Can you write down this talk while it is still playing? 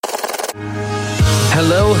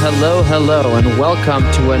Hello, hello, hello, and welcome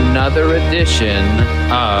to another edition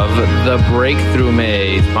of The Breakthrough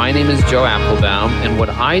Maze. My name is Joe Applebaum, and what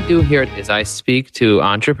I do here is I speak to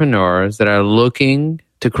entrepreneurs that are looking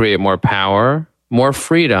to create more power, more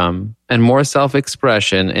freedom, and more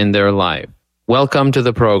self-expression in their life. Welcome to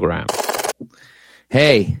the program.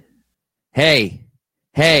 Hey,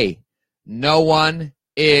 no one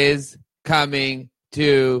is coming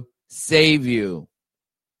to save you.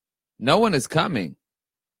 No one is coming.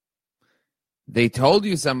 They told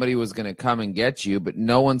you somebody was going to come and get you, but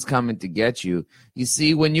no one's coming to get you. You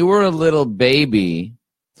see, when you were a little baby,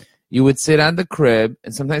 you would sit on the crib,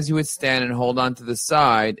 and sometimes you would stand and hold on to the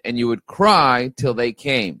side, and you would cry till they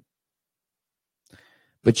came.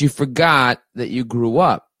 But you forgot that you grew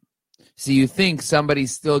up. So you think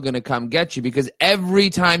somebody's still going to come get you because every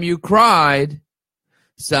time you cried,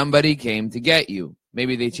 somebody came to get you.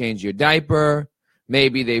 Maybe they changed your diaper.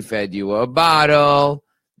 Maybe they fed you a bottle.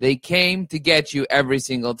 They came to get you every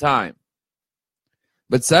single time.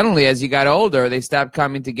 But suddenly, as you got older, they stopped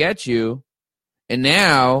coming to get you, and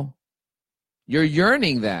now you're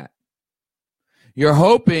yearning that. You're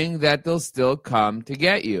hoping that they'll still come to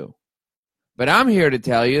get you. But I'm here to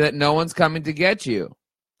tell you that no one's coming to get you.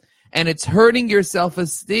 And it's hurting your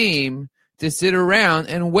self-esteem to sit around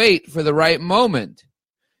and wait for the right moment.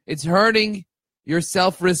 It's hurting your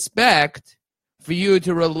self-respect for you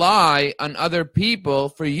to rely on other people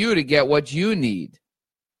for you to get what you need.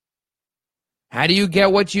 How do you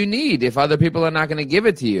get what you need if other people are not going to give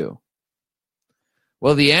it to you?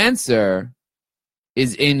 Well, the answer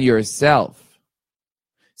is in yourself.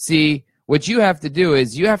 See, what you have to do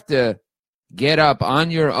is you have to get up on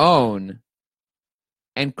your own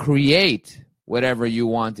and create whatever you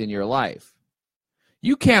want in your life.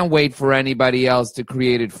 You can't wait for anybody else to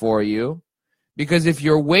create it for you. Because if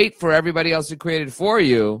you wait for everybody else to create it for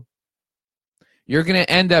you, you're going to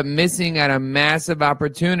end up missing out a massive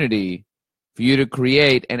opportunity for you to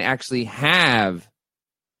create and actually have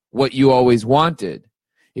what you always wanted.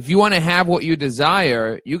 If you want to have what you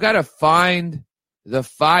desire, you got to find the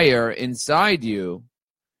fire inside you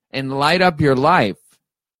and light up your life.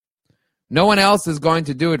 No one else is going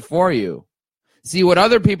to do it for you. See, what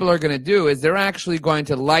other people are going to do is they're actually going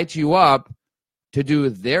to light you up to do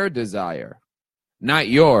their desire, not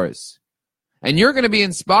yours. And you're going to be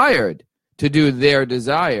inspired to do their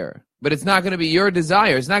desire. But it's not going to be your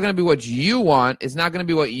desire. It's not going to be what you want. It's not going to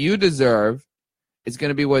be what you deserve. It's going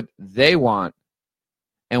to be what they want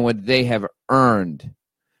and what they have earned.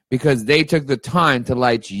 Because they took the time to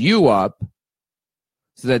light you up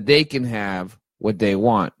so that they can have what they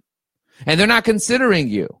want. And they're not considering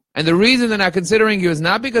you. And the reason they're not considering you is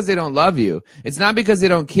not because they don't love you. It's not because they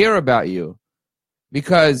don't care about you.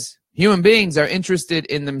 Because human beings are interested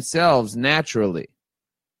in themselves naturally.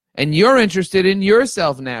 And you're interested in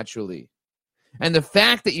yourself naturally. And the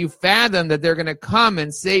fact that you fathom that they're going to come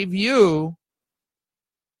and save you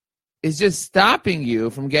is just stopping you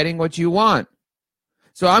from getting what you want.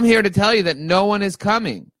 So I'm here to tell you that no one is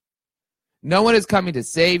coming. No one is coming to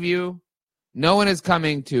save you. No one is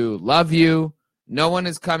coming to love you. No one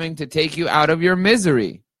is coming to take you out of your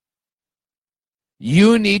misery.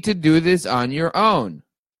 You need to do this on your own.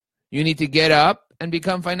 You need to get up and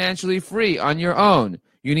become financially free on your own.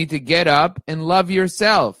 You need to get up and love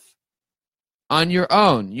yourself on your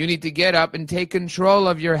own. You need to get up and take control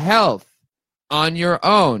of your health on your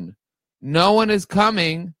own. No one is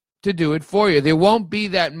coming to do it for you. There won't be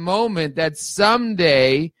that moment that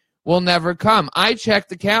someday will never come. I checked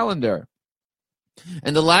the calendar.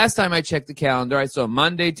 And the last time I checked the calendar, I saw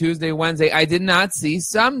Monday, Tuesday, Wednesday. I did not see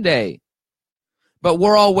someday. But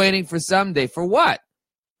we're all waiting for someday. For what?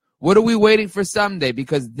 What are we waiting for someday?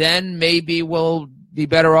 Because then maybe we'll be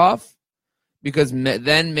better off? Because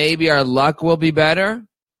then maybe our luck will be better?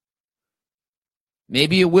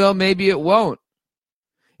 Maybe it will, maybe it won't.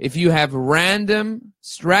 If you have random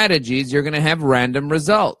strategies, you're going to have random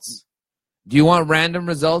results. Do you want random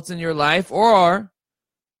results in your life, or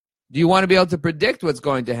do you want to be able to predict what's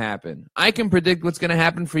going to happen? I can predict what's going to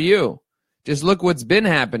happen for you. Just look what's been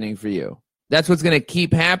happening for you. That's what's going to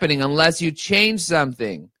keep happening unless you change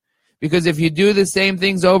something. Because if you do the same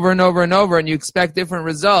things over and over and over and you expect different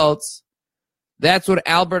results, that's what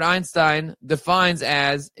Albert Einstein defines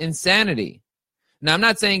as insanity. Now, I'm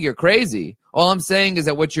not saying you're crazy. All I'm saying is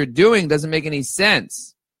that what you're doing doesn't make any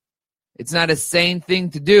sense. It's not a sane thing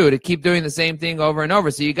to do, to keep doing the same thing over and over.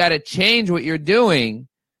 So you got to change what you're doing,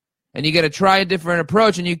 and you got to try a different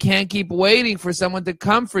approach, and you can't keep waiting for someone to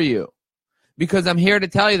come for you, because I'm here to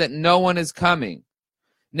tell you that no one is coming.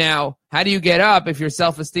 Now, how do you get up if your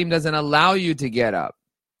self-esteem doesn't allow you to get up?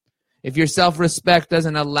 if your self-respect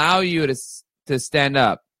doesn't allow you to stand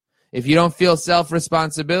up, if you don't feel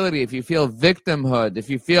self-responsibility, if you feel victimhood, if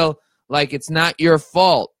you feel like it's not your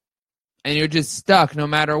fault and you're just stuck no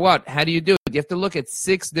matter what, how do you do it? You have to look at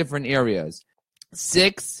 6 different areas.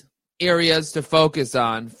 6 areas to focus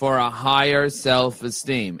on for a higher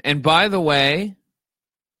self-esteem. And by the way,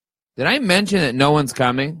 did I mention that no one's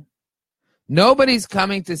coming? Nobody's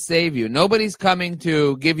coming to save you. Nobody's coming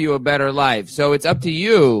to give you a better life. So it's up to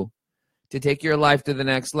you to take your life to the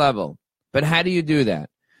next level. But how do you do that?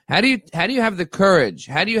 How do you have the courage?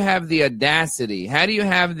 How do you have the audacity? How do you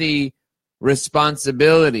have the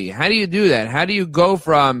responsibility? How do you do that? How do you go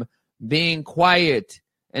from being quiet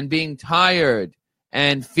and being tired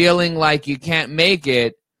and feeling like you can't make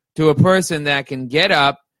it to a person that can get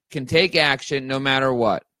up, can take action no matter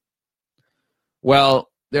what? Well,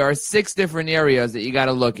 there are 6 different areas that you got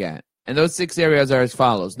to look at. And those 6 areas are as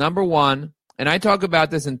follows. Number 1, and I talk about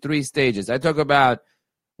this in 3 stages. I talk about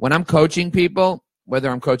when I'm coaching people, whether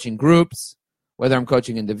I'm coaching groups, whether I'm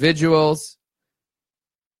coaching individuals.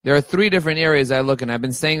 There are 3 different areas I look at. I've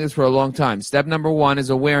been saying this for a long time. Step number 1 is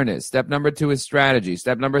awareness. Step number 2 is strategy.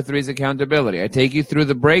 Step number 3 is accountability. I take you through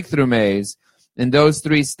the breakthrough maze in those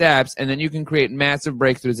 3 steps, and then you can create massive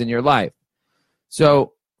breakthroughs in your life.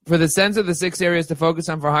 So for the sense of the 6 areas to focus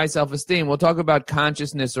on for high self-esteem, we'll talk about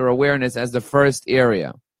consciousness or awareness as the first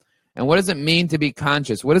area. And what does it mean to be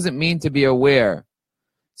conscious? What does it mean to be aware?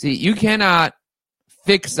 See, you cannot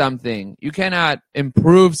fix something. You cannot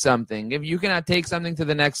improve something. If you cannot take something to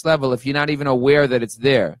the next level if you're not even aware that it's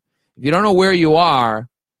there. If you don't know where you are,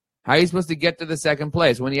 how are you supposed to get to the second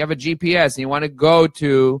place? When you have a GPS and you want to go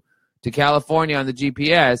to California on the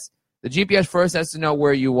GPS first has to know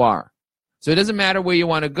where you are. So it doesn't matter where you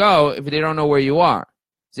want to go if they don't know where you are.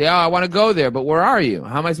 Say, I want to go there, but where are you?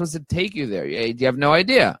 How am I supposed to take you there? You have no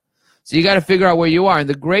idea. So you got to figure out where you are. And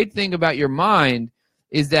the great thing about your mind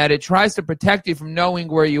is that it tries to protect you from knowing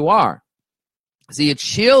where you are. See, it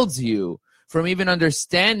shields you from even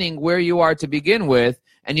understanding where you are to begin with,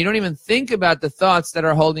 and you don't even think about the thoughts that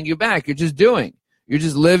are holding you back. You're just doing. You're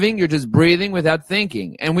just living. You're just breathing without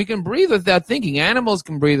thinking. And we can breathe without thinking. Animals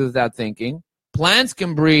can breathe without thinking. Plants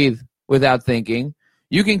can breathe without thinking.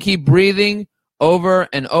 You can keep breathing over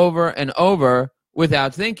and over and over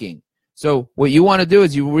without thinking. So what you want to do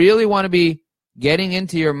is you really want to be getting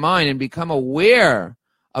into your mind and become aware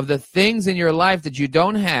of the things in your life that you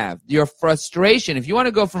don't have, your frustration. If you want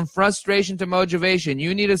to go from frustration to motivation,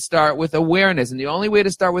 you need to start with awareness. And the only way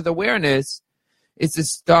to start with awareness is to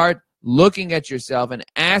start looking at yourself and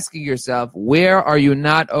asking yourself, where are you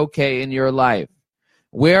not okay in your life?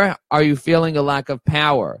 Where are you feeling a lack of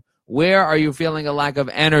power? Where are you feeling a lack of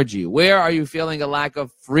energy? Where are you feeling a lack of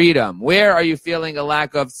freedom? Where are you feeling a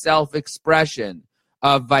lack of self-expression,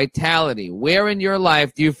 of vitality? Where in your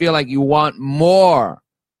life do you feel like you want more?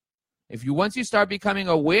 Once you start becoming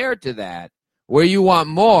aware to that, where you want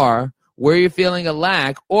more, where you're feeling a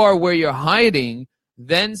lack, or where you're hiding,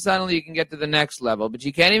 then suddenly you can get to the next level. But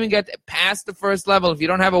you can't even get past the first level if you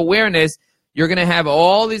don't have awareness. You're going to have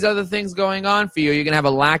all these other things going on for you. You're going to have a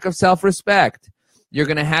lack of self-respect. You're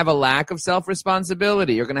going to have a lack of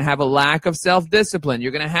self-responsibility. You're going to have a lack of self-discipline.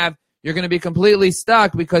 You're going to be completely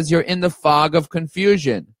stuck because you're in the fog of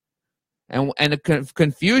confusion. And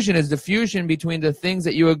confusion is the fusion between the things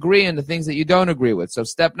that you agree and the things that you don't agree with. So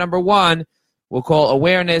step number 1, we'll call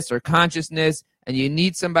awareness or consciousness, and you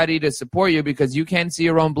need somebody to support you because you can't see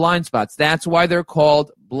your own blind spots. That's why they're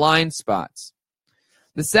called blind spots.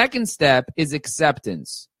 The second step is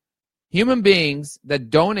acceptance. Human beings that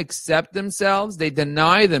don't accept themselves, they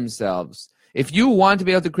deny themselves. If you want to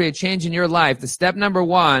be able to create change in your life, the step number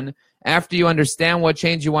 1, after you understand what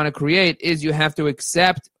change you want to create, is you have to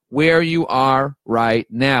accept where you are right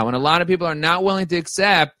now. And a lot of people are not willing to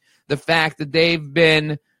accept the fact that they've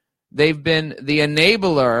been the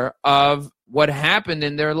enabler of what happened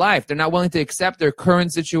in their life. They're not willing to accept their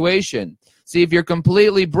current situation. See, if you're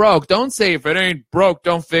completely broke, don't say, if it ain't broke,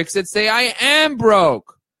 don't fix it. Say, I am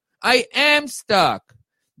broke. I am stuck.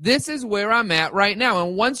 This is where I'm at right now.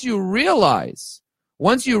 And once you realize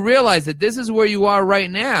that this is where you are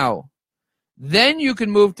right now, then you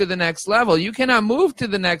can move to the next level. You cannot move to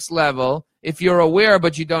the next level if you're aware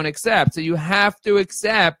but you don't accept. So you have to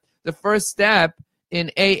accept. The first step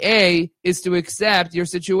in AA is to accept your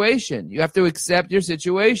situation. You have to accept your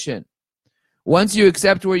situation. Once you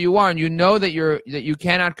accept where you are and you know that you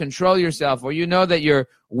cannot control yourself, or you know that you're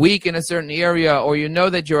weak in a certain area, or you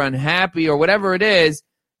know that you're unhappy, or whatever it is,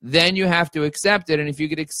 then you have to accept it. And if you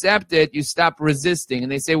could accept it, you stop resisting.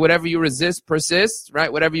 And they say whatever you resist persists,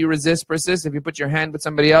 right? Whatever you resist persists. If you put your hand with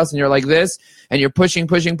somebody else and you're like this, and you're pushing,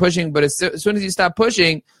 but as soon as you stop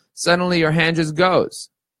pushing, suddenly your hand just goes.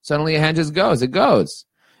 Suddenly your hand just goes. It goes.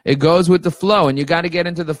 It goes with the flow, and you got to get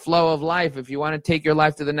into the flow of life if you want to take your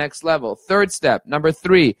life to the next level. Third step, number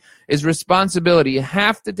 3, is responsibility. You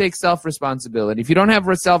have to take self-responsibility. If you don't have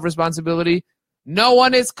self-responsibility, no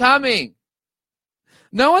one is coming.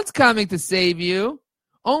 No one's coming to save you.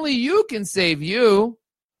 Only you can save you.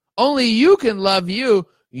 Only you can love you.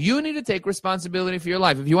 You need to take responsibility for your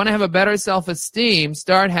life. If you want to have a better self-esteem,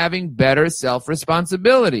 start having better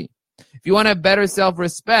self-responsibility. If you want to have better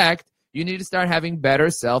self-respect, you need to start having better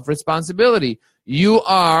self-responsibility. You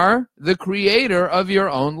are the creator of your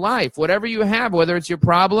own life. Whatever you have, whether it's your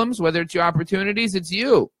problems, whether it's your opportunities, it's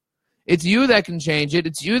you. It's you that can change it.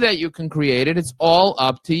 It's you that you can create it. It's all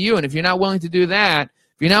up to you. And if you're not willing to do that,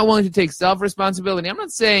 if you're not willing to take self-responsibility, I'm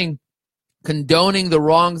not saying condoning the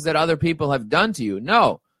wrongs that other people have done to you.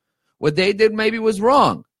 No. What they did maybe was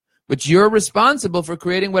wrong. But you're responsible for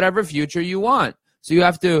creating whatever future you want. So you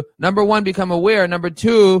have to, number 1, become aware. Number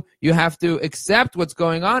 2, you have to accept what's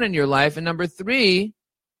going on in your life. And number 3,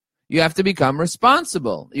 you have to become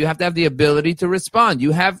responsible. You have to have the ability to respond.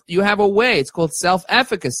 You have a way. It's called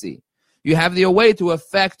self-efficacy. You have the way to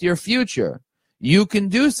affect your future. You can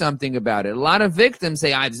do something about it. A lot of victims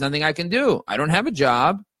say, there's nothing I can do. I don't have a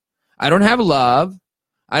job. I don't have love.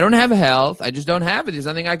 I don't have health. I just don't have it. There's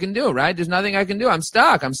nothing I can do, right? There's nothing I can do. I'm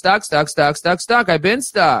stuck. I'm stuck. I've been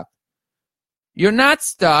stuck. You're not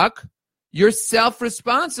stuck. You're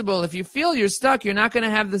self-responsible. If you feel you're stuck, you're not going to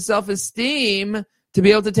have the self-esteem to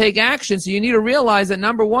be able to take action. So you need to realize that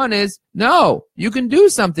number 1 is, no, you can do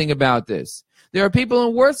something about this. There are people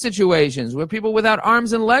in worse situations where people without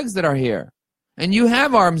arms and legs that are here. And you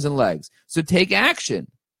have arms and legs. So take action.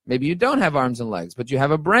 Maybe you don't have arms and legs, but you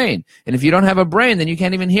have a brain. And if you don't have a brain, then you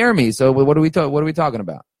can't even hear me. So what are we talking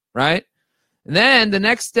about, right? And then the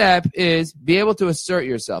next step is be able to assert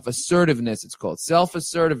yourself. Assertiveness, it's called.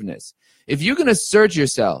 Self-assertiveness. If you can assert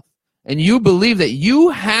yourself and you believe that you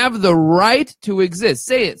have the right to exist,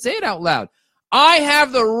 say it. Say it out loud. I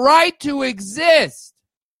have the right to exist.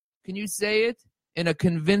 Can you say it in a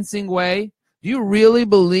convincing way? Do you really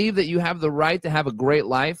believe that you have the right to have a great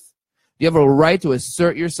life? Do you have a right to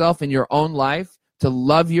assert yourself in your own life, to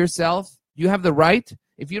love yourself? Do you have the right?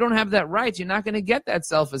 If you don't have that right, you're not going to get that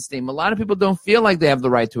self-esteem. A lot of people don't feel like they have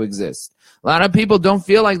the right to exist. A lot of people don't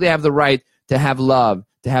feel like they have the right to have love,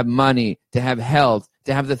 to have money, to have health,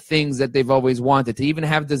 to have the things that they've always wanted, to even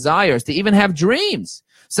have desires, to even have dreams.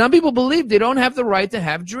 Some people believe they don't have the right to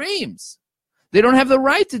have dreams. They don't have the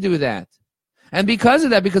right to do that. And because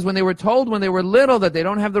of that, because when they were told when they were little that they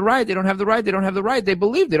don't have the right, they don't have the right, they don't have the right, they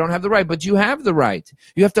believe they don't have the right, but you have the right.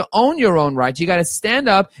 You have to own your own rights. You got to stand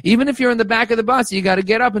up. Even if you're in the back of the bus, you got to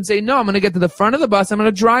get up and say, no, I'm going to get to the front of the bus. I'm going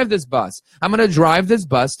to drive this bus. I'm going to drive this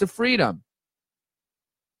bus to freedom.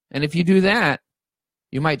 And if you do that,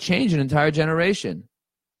 you might change an entire generation.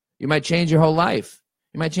 You might change your whole life.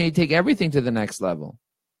 You might take everything to the next level.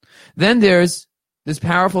 Then there's this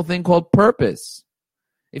powerful thing called purpose.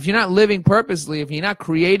 If you're not living purposely, if you're not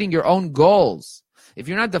creating your own goals, if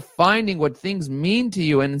you're not defining what things mean to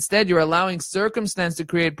you, and instead you're allowing circumstance to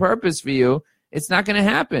create purpose for you, it's not going to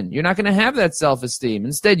happen. You're not going to have that self-esteem.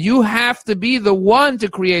 Instead, you have to be the one to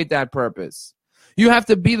create that purpose. You have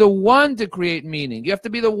to be the one to create meaning. You have to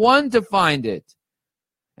be the one to find it.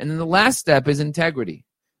 And then the last step is integrity.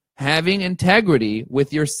 Having integrity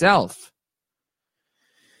with yourself.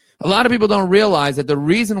 A lot of people don't realize that the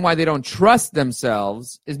reason why they don't trust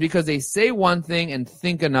themselves is because they say one thing and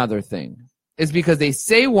think another thing. It's because they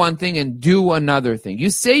say one thing and do another thing.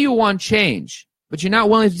 You say you want change, but you're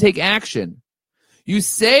not willing to take action. You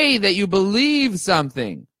say that you believe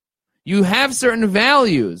something. You have certain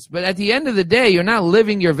values, but at the end of the day, you're not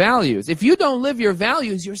living your values. If you don't live your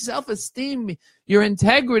values, your self-esteem, your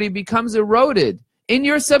integrity becomes eroded in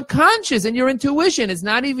your subconscious, in your intuition. It's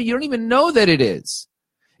not even, you don't even know that it is.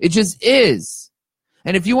 It just is.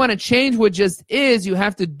 And if you want to change what just is, you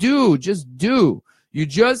have to do. Just do. You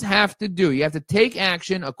just have to do. You have to take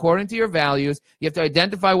action according to your values. You have to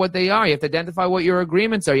identify what they are. You have to identify what your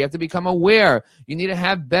agreements are. You have to become aware. You need to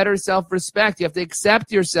have better self-respect. You have to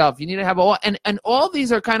accept yourself. You need to have all, and all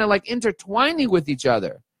these are kind of like intertwining with each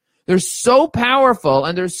other. They're so powerful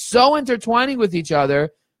and they're so intertwining with each other.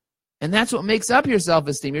 And that's what makes up your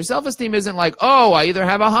self-esteem. Your self-esteem isn't like, oh, I either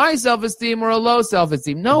have a high self-esteem or a low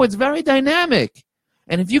self-esteem. No, it's very dynamic.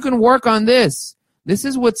 And if you can work on this, this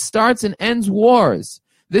is what starts and ends wars.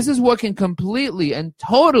 This is what can completely and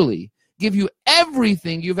totally give you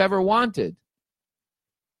everything you've ever wanted.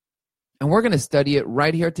 And we're going to study it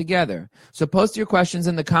right here together. So post your questions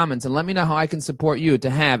in the comments and let me know how I can support you to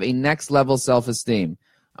have a next level self-esteem.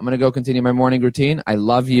 I'm going to go continue my morning routine. I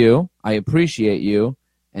love you. I appreciate you.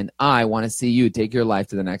 and I want to see you take your life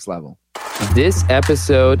to the next level. This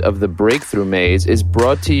episode of The Breakthrough Maze is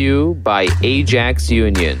brought to you by Ajax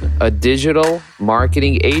Union, a digital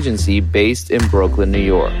marketing agency based in Brooklyn, New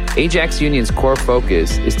York. Ajax Union's core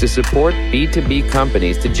focus is to support B2B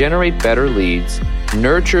companies to generate better leads,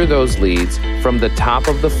 nurture those leads from the top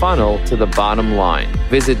of the funnel to the bottom line.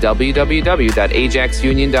 Visit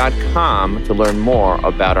www.ajaxunion.com to learn more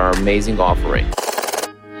about our amazing offering.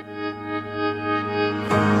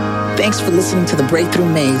 Thanks for listening to The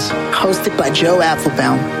Breakthrough Maze, hosted by Joe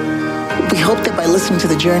Applebaum. We hope that by listening to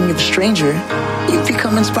the journey of a stranger, you've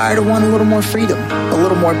become inspired to want a little more freedom, a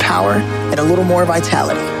little more power, and a little more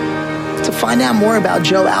vitality. To find out more about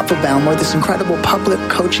Joe Applebaum or this incredible public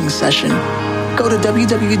coaching session, go to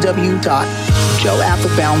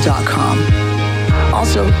www.joeapplebaum.com.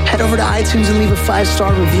 Also, head over to iTunes and leave a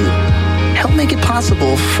 5-star review. Help make it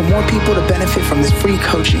possible for more people to benefit from this free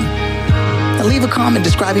coaching. And leave a comment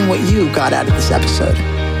describing what you got out of this episode.